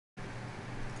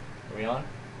Are we on?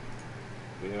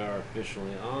 We are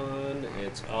officially on.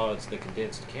 It's the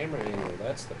condensed camera angle.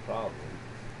 That's the problem.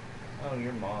 Oh,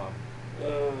 your mom.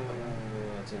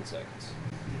 10 seconds.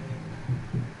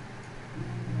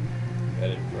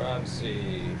 Edit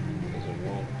privacy because it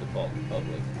won't default to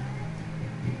public.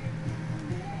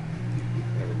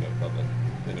 There we go, public.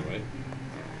 Anyway.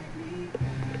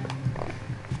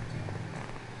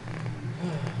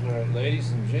 Alright,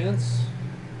 ladies and gents,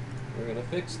 we're gonna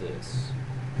fix this.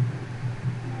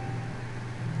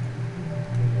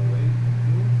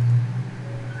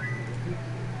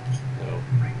 No.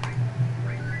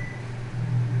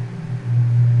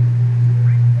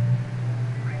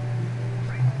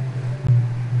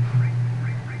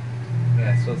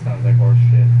 Yeah, it still sounds like horse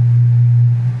shit.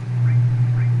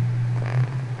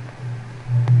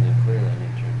 Yeah, clearly I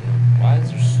need to turn down. Why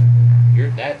is there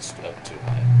that's up too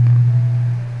high.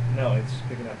 No, it's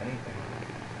picking up anything.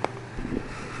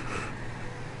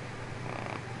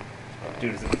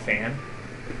 Dude, is it a fan?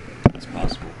 It's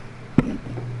possible.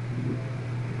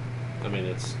 I mean,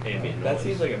 it's ambient That noise.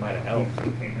 seems like it might have helped.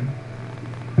 The fan.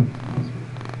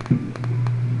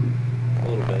 A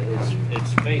little bit.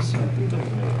 It's facing the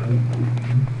floor.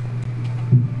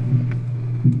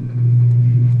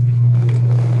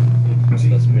 So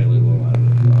that's apparently a little out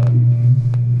of the thought.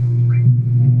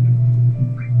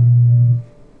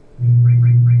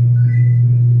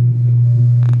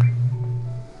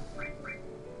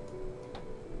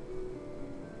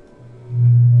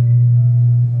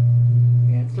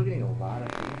 Yeah, it's still getting a lot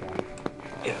of feedback.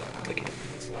 Yeah, okay.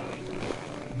 It's loud.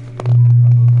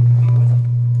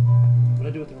 What do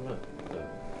I do with the remote?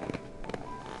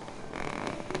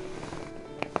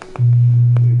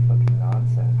 Dude, fucking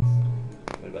nonsense.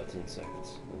 Wait about 10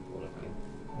 seconds. Then pull it up again.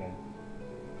 Yeah.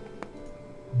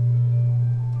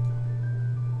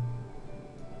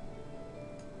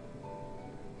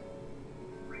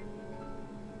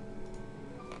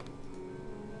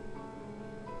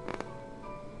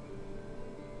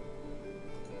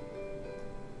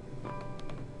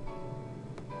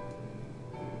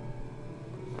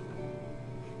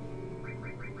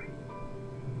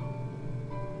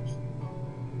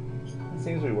 It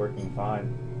seems to be working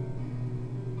fine.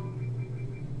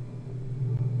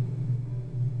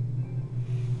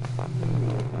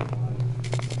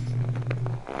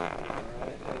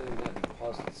 Alright, I did not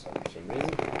pause this for some reason.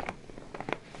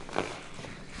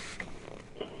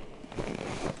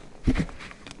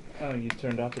 Oh, you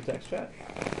turned off the text chat?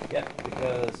 Yeah,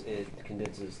 because it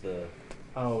condenses the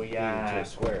Oh, into yeah. a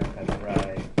square. That's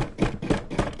right.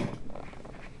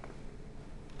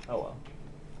 Oh, well.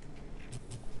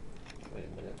 Wait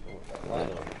a minute. I want that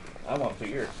light on. I want to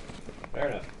yours. Fair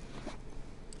enough.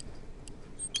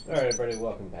 Alright, everybody,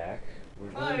 welcome back.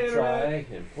 We're Hi, going to try Internet.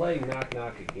 and play Knock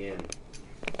Knock again.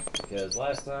 Because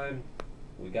last time,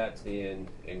 we got to the end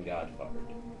and got fired.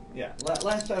 Yeah,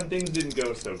 last time things didn't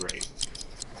go so great.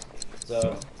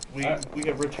 So, We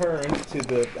have returned to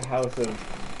the house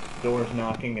of doors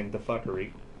knocking and the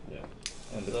fuckery. yeah.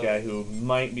 And this So- guy who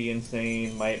might be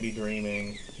insane, might be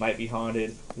dreaming, might be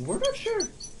haunted. We're not sure.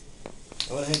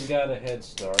 I went ahead and got a head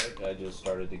start. I just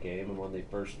started the game. I'm on the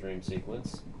first dream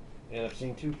sequence. And I've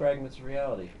seen 2 fragments of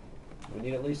reality. We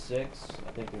need at least 6.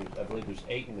 I believe there's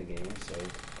 8 in the game, so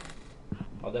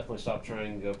I'll definitely stop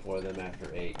trying to go for them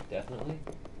after 8. Definitely.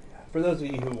 For those of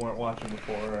you who weren't watching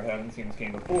before or haven't seen this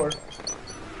game before,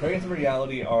 Fragments of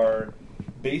Reality are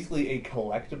basically a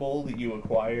collectible that you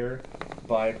acquire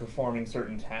by performing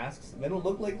certain tasks. They don't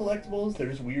look like collectibles, they're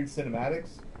just weird cinematics,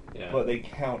 Yeah. but they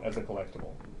count as a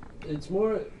collectible. It's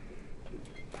more. It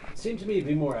seems to me to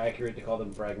be more accurate to call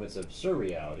them fragments of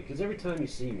surreality, because every time you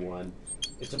see one,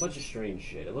 it's a bunch of strange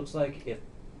shit. It looks like if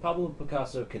Pablo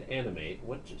Picasso could animate.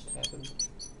 What just happened?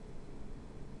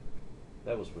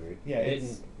 That was weird. Yeah, it it's-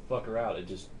 didn't fuck her out. It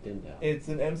just dimmed out. It's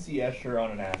an MC Escher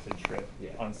on an acid trip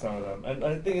Yeah. on some of them. And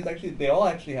the thing is, actually, they all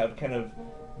actually have kind of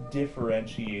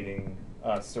differentiating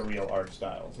surreal art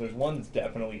styles. There's one that's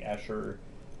definitely Escher.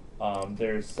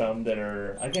 There's some that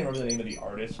are, I can't remember the name of the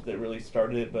artist that really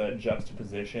started it, but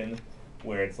Juxtaposition,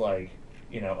 where it's like,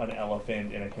 you know, an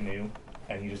elephant in a canoe,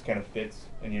 and he just kind of fits,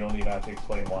 and you don't even have to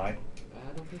explain why.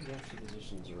 I don't think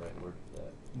juxtaposition's the right word for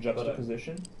that.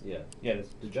 Juxtaposition? Yeah. Yeah,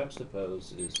 it's, To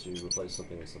juxtapose is to replace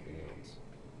something with something else.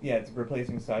 yeah, it's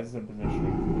replacing sizes and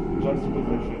positioning.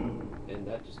 Juxtaposition. And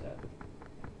that just happened.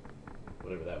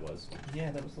 Whatever that was.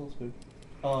 Yeah, that was a little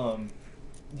spook.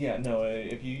 Yeah, no,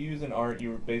 if you use an art,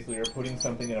 you basically are putting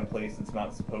something in a place it's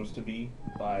not supposed to be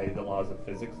by the laws of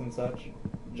physics and such.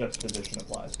 Juxtaposition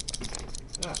applies.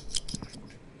 Ah.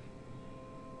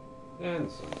 And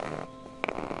so.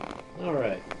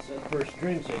 Alright, so first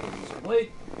dream sequence is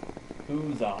complete.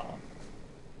 Huzzah.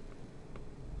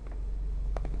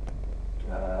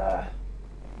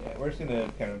 we're just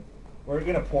gonna we're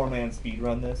gonna poor man speed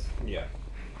run this Yeah.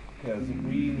 because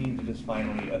we need to just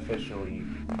finally officially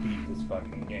beat this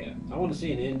fucking Yeah. game. I want to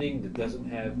see an ending that doesn't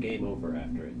have game over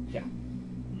after it. Yeah.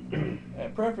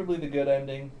 And preferably the good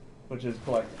ending, which is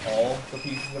collect all the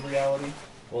pieces of reality.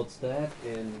 Well, it's that,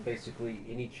 and basically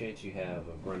any chance you have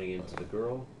of running into the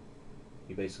girl,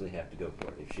 you basically have to go for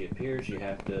it. If she appears, you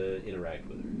have to interact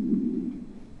with her.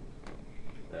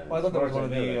 Well, I thought that was one of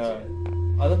the.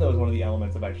 I thought that was one of the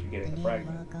elements of actually getting the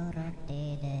fragment.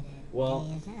 Well,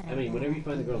 I mean, whenever you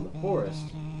find the girl in the forest,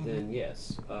 then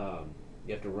yes,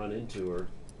 you have to run into her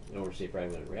in order to see a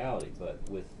fragment of reality. But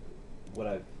with what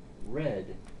I've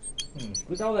read,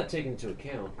 with all that taken into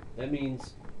account, that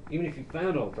means even if you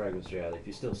found all the fragments of reality, if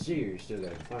you still see her, you still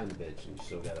gotta find the bitch and you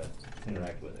still gotta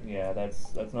interact with her. Yeah,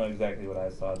 that's not exactly what I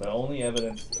saw. The only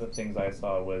evidence of things I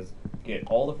saw was get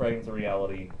all the fragments of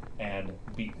reality and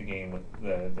beat the game with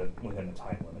the within the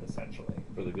time limit, essentially.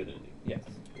 For the good ending. Yes.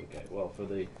 Okay, well, for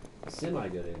the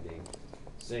semi-good ending,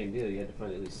 same deal. You had to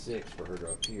find at least 6 for her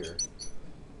to appear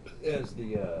as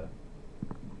the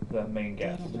main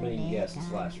guest. main guest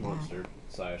slash monster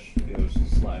slash ghost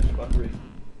slash fuckery.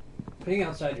 Being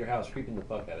outside your house, creeping the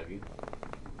fuck out of you.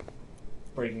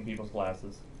 Breaking people's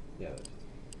glasses. Yeah.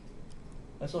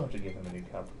 I still have to give him a new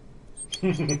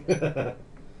cup.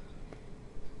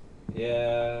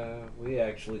 Yeah, we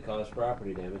actually caused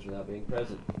property damage without being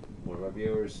present. One of our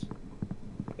viewers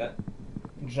got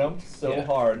Jumped so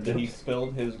hard that he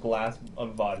spilled his glass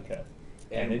of vodka.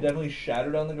 And it definitely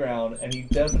shattered on the ground, and he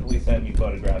definitely sent me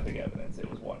photographic evidence. It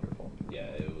was wonderful. Yeah,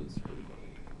 it was pretty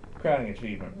funny. Crowning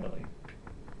achievement, really.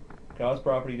 Caused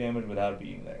property damage without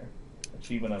being there.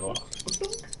 Achievement unlocked.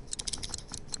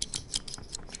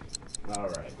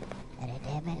 Alright.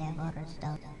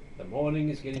 The morning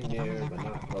is getting near, but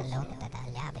not close enough.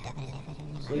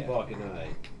 Sleepwalking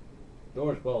night.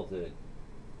 Door's bolted.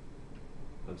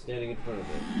 I'm standing in front of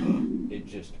it. It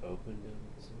just opened on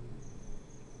its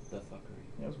own. The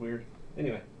fuckery. That was weird.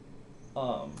 Anyway.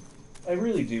 I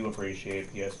really do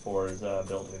appreciate PS4's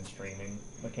built-in streaming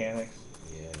mechanics.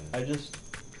 Yeah. I just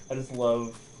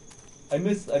love. I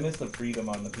miss the freedom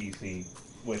on the PC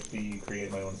with the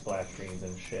create my own splash screens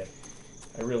and shit.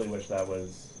 I really wish that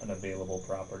was an available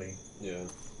property. Yeah.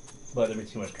 But there'd be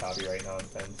too much copyright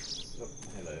nonsense. Oh,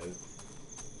 hello.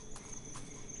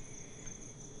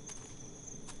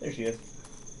 There she is.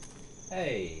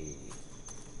 Hey.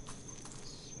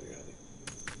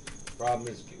 Problem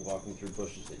is walking through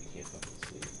bushes that you can't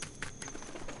fucking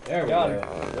see. There we Got go.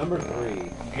 her. Number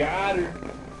 3. Got her.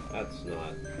 That's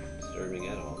not disturbing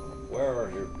at all. Where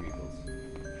are your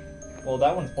pupils? Well,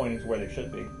 that one's pointing to where they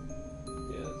should be.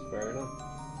 Yeah, that's fair enough.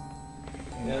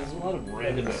 Yeah, there's a lot of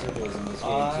random symbols in this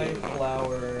game Eye, too.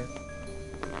 flower,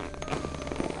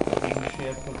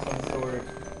 ship of some sort,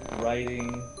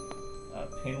 writing,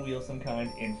 pinwheel of some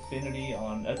kind, infinity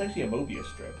on. That's actually a Mobius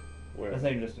strip. Where? That's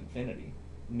not even just infinity.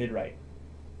 Mid-right.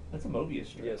 That's a Mobius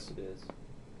strip. Yes, it is.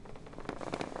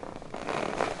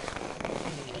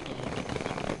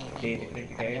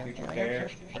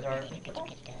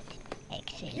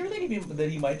 You ever think that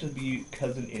he might just be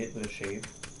Cousin It with a shave?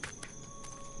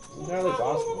 It's entirely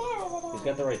possible. He's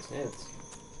got the right stance.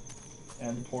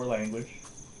 And the poor language.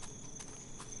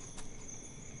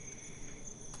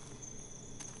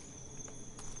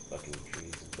 Fucking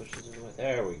trees and bushes in the way.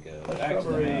 There we go. Let's Back to the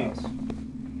shrubbery. house.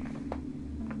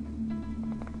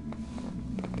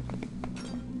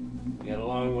 We got a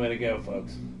long way to go,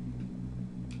 folks.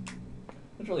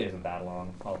 Which really isn't that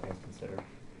long, all things considered.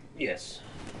 Yes,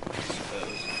 I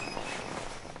suppose.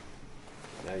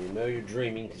 Now you know you're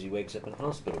dreaming because he wakes up in a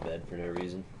hospital bed for no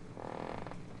reason.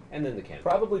 And then the candle.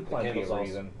 Probably The plenty candle's of also-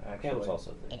 reason, actually. Candle's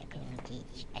also there.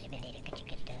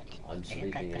 I'm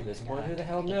sleeping at this point. Who the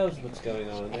hell knows what's going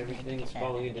on? Everything's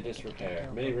falling into disrepair.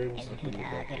 Many rooms have been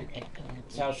neglected.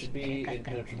 This house should be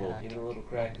impenetrable. Even a little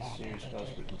crack is serious cause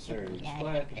for concern. It's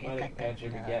flat, it might have patched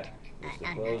every gap. Once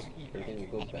they're closed, everything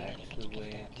will go back to the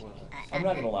way it was. I'm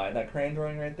not gonna lie, that crayon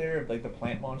drawing right there, of like the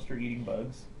plant monster eating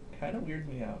bugs, kind of weirds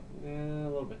me out. Yeah, a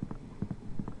little bit.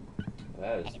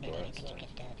 That is the door outside.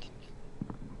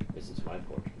 This is my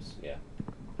fortress. Yeah.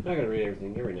 I'm not gonna read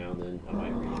everything. Every now and then, I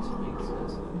might read it. Something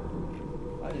says.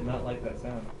 I did not like that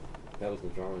sound. That was the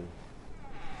drawing.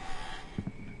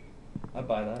 I'd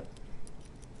buy that.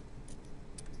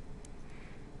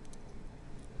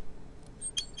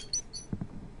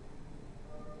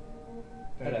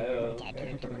 Hello.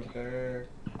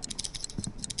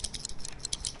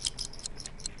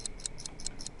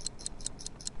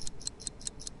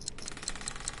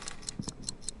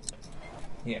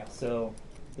 Yeah, so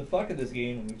The fuck of this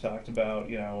game, and we've talked about,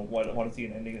 want to see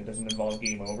an ending that doesn't involve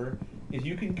game over, is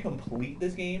you can complete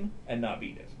this game and not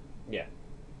beat it. Yeah.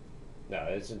 No,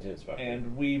 it's intense fucking.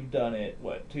 And we've done it,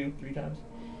 2, 3 times?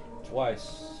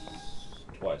 Twice.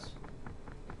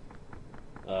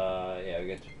 Yeah, I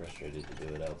get too frustrated to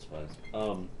do it elsewise.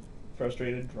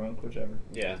 Frustrated, drunk, whichever.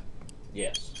 Yeah.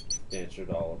 Yes. The answer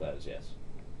to all of that is yes.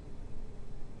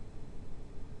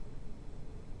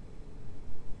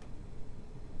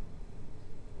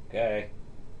 Okay.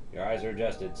 Your eyes are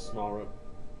adjusted. Small room.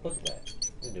 Look at that.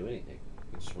 Didn't do anything.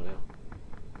 It just went out.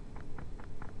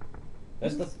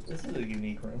 This is a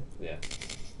unique room. Yeah.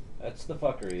 That's the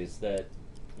fuckery, is that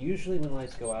usually when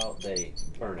lights go out, they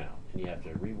burn out. And you have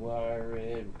to rewire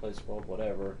it, replace the bulb,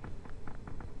 whatever.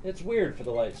 It's weird for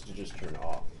the lights to just turn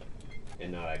off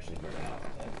and not actually burn out.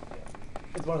 Yeah.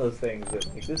 It's one of those things that,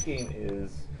 like, this game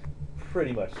is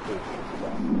pretty much spooky.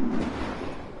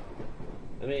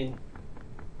 I mean,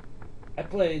 I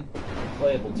played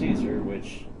Playable Teaser,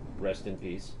 which, rest in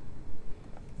peace.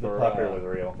 The pucker was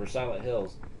real. For Silent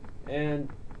Hills. And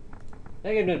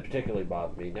that game didn't particularly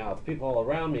bother me. Now, the people all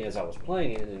around me as I was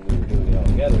playing it and we were doing it all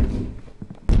together,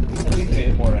 At least made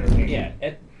it more entertaining. yeah,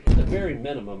 at the very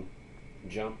minimum,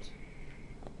 jumped,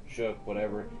 shook,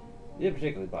 whatever. It didn't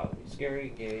particularly bother me. Scary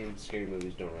games, scary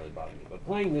movies don't really bother me. But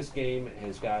playing this game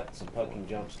has got some fucking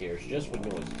jump scares just with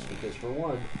noises. Because for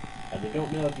one, I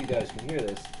don't know if you guys can hear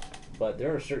this, but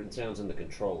there are certain sounds in the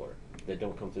controller that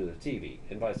don't come through the TV,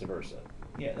 and vice versa.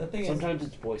 Yeah, the thing Sometimes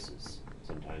it's voices.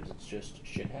 Sometimes it's just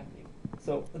shit happening.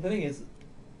 So the thing is,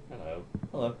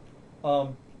 Hello.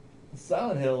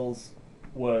 Silent Hills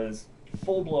was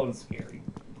full blown scary,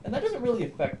 and that doesn't really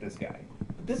affect this guy.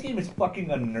 But this game is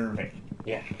fucking unnerving.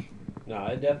 Yeah. No,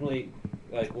 I definitely,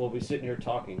 like, we'll be sitting here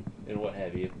talking and what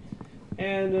have you,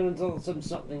 and then all of a sudden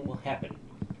something will happen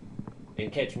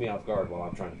and catch me off guard while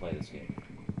I'm trying to play this game.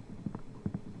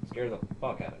 Scare the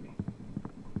fuck out of me.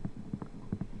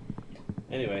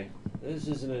 Anyway, this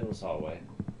is an endless hallway.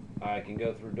 I can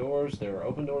go through doors. There are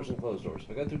open doors and closed doors.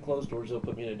 If I go through closed doors, it'll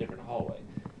put me in a different hallway.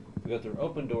 If I go through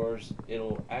open doors,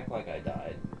 it'll act like I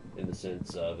died, in the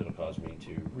sense of it'll cause me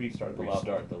to Restart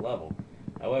the level.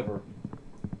 However,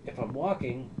 if I'm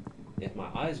walking, if my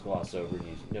eyes gloss over and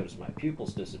you notice my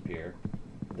pupils disappear,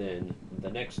 then the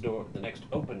next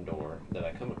open door that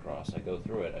I come across, I go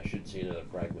through it, I should see another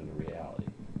fragment of reality.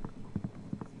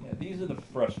 Yeah, these are the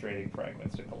frustrating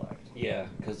fragments to collect. Yeah,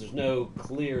 because there's no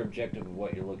clear objective of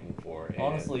what you're looking for. And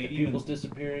Honestly, the pupils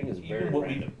disappearing is very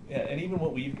random. And even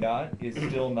what we've got is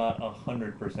still not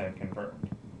 100% confirmed.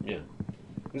 Yeah.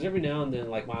 Because every now and then,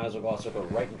 like, my eyes will gloss over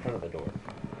right in front of a door.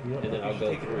 And then I'll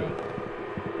go through.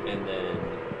 And then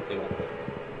it won't work.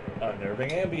 Unnerving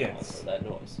ambience. Also, that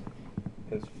noise.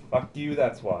 Because fuck you,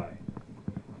 that's why.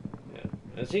 Yeah.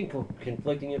 I've seen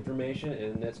conflicting information,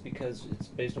 and that's because it's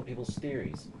based on people's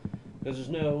theories. Because there's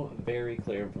no very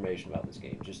clear information about this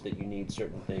game, just that you need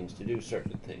certain things to do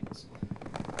certain things.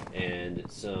 And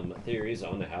some theories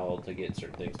on how to get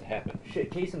certain things to happen. Shit,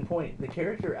 case in point, the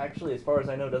character actually, as far as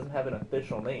I know, doesn't have an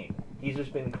official name. He's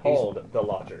just been called the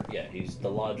Lodger. Yeah, he's the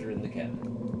lodger in the cabin.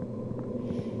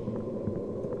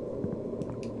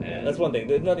 And That's one thing.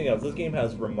 There's nothing else. This game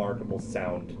has remarkable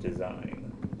sound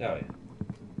design. Oh, yeah.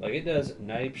 Like, it does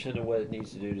 90% of what it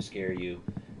needs to do to scare you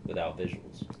without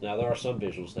visuals. Now, there are some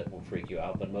visuals that will freak you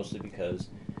out, but mostly because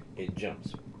it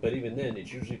jumps. But even then,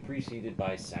 it's usually preceded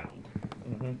by sound.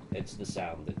 Mm-hmm. It's the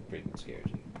sound that freaking scares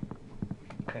you.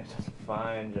 And it does a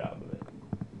fine job of it.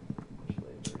 Which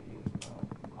flavor are you?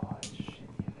 Oh, shit,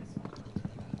 yeah, I saw that.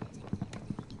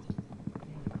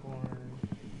 Unicorn.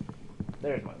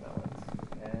 There's my melons.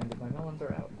 And my melons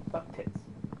are out. Fuck tits.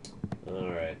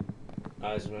 Alright.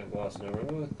 Eyes are not glossing over. I'm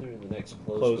going to go through the next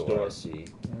closed Closed door door. I see.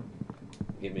 Yeah.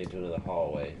 Get me into another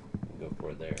hallway and go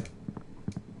for it there.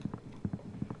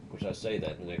 Which I say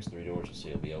that the next 3 doors I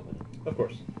see will be open. Of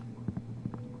course.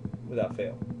 Without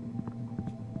fail.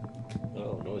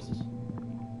 Oh, noises.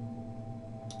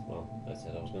 Well, I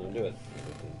said I was going to do it.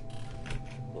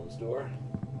 Close door.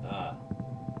 Ah.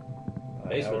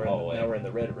 Basement hallway. Now we're in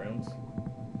the red rooms.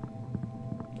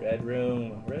 Red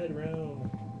room. Red room.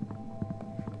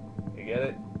 You get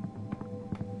it?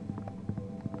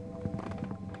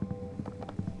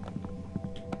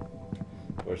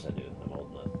 Of course I do. I'm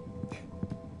old enough.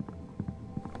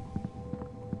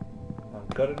 I'm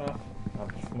good enough.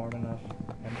 I'm smart enough.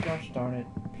 And gosh darn it,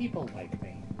 people like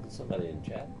me. Is somebody in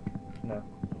chat? No.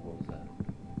 What was that?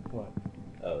 What?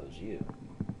 Oh, it was you.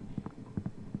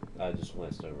 I just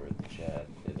glanced over at the chat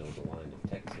and there was a line of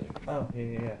text there. Oh,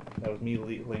 yeah. That was me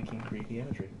linking creepy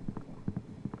imagery.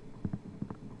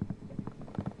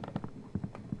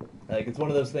 Like, it's one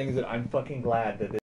of those things that I'm fucking glad that